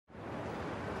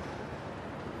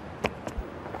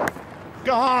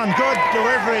Gone. Good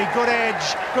delivery, good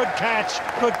edge, good catch,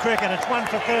 good cricket. It's 1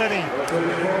 for 30.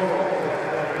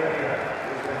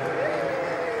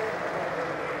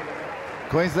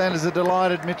 Queenslanders are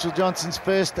delighted. Mitchell Johnson's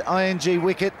first ING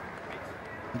wicket.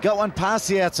 He got one past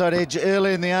the outside edge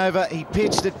early in the over. He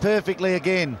pitched it perfectly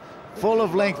again. Full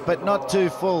of length, but not too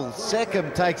full.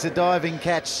 Seckham takes a diving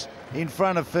catch in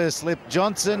front of first slip.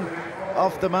 Johnson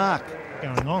off the mark.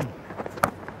 Going on.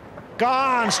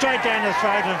 Gone straight down the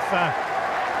throat of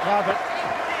Lovett.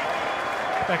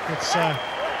 In fact, it's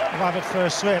Lovett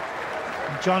first slip.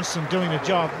 And Johnson doing the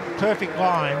job. Perfect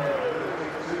line.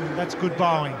 That's good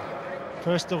bowling.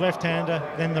 First the left-hander,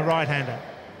 then the right-hander.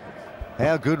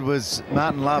 How good was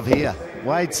Martin Love here?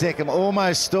 Wade Seckham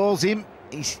almost stalls him.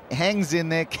 He hangs in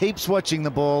there, keeps watching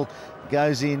the ball,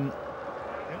 goes in.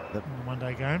 Yep, the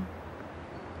one-day game.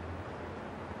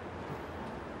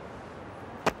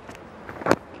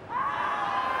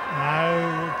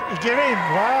 No, you give him.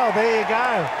 Wow, there you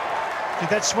go. Did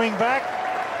that swing back?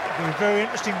 It'll be a very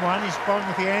interesting one. He's bowling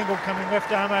with the angle coming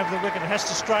left arm over the wicket. It has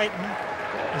to straighten.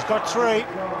 He's got 3.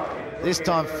 This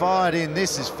time fired in.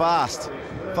 This is fast.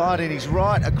 Fired in. He's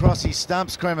right across his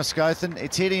stumps, Cremascothan.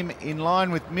 It's hit him in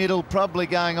line with middle, probably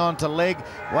going on to leg.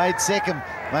 Wade Seckham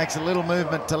makes a little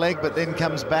movement to leg, but then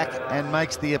comes back and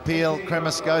makes the appeal.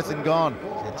 Cremascothan gone.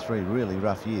 He's had 3 really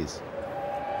rough years.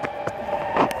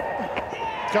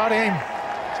 Got him.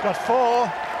 He's got 4.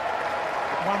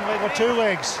 1 leg or 2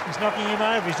 legs. He's knocking him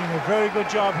over. He's doing a very good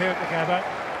job here at the Gabba.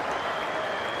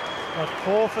 Got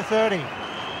 4 for 30.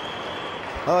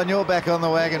 Oh, and you're back on the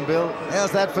wagon, Bill.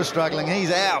 How's that for struggling? He's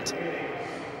out.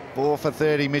 4 for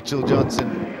 30, Mitchell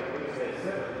Johnson.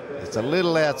 It's a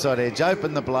little outside edge.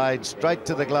 Open the blade, straight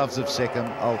to the gloves of Seckham.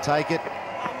 I'll take it.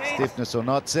 Stiffness or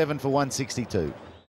not, 7 for 162.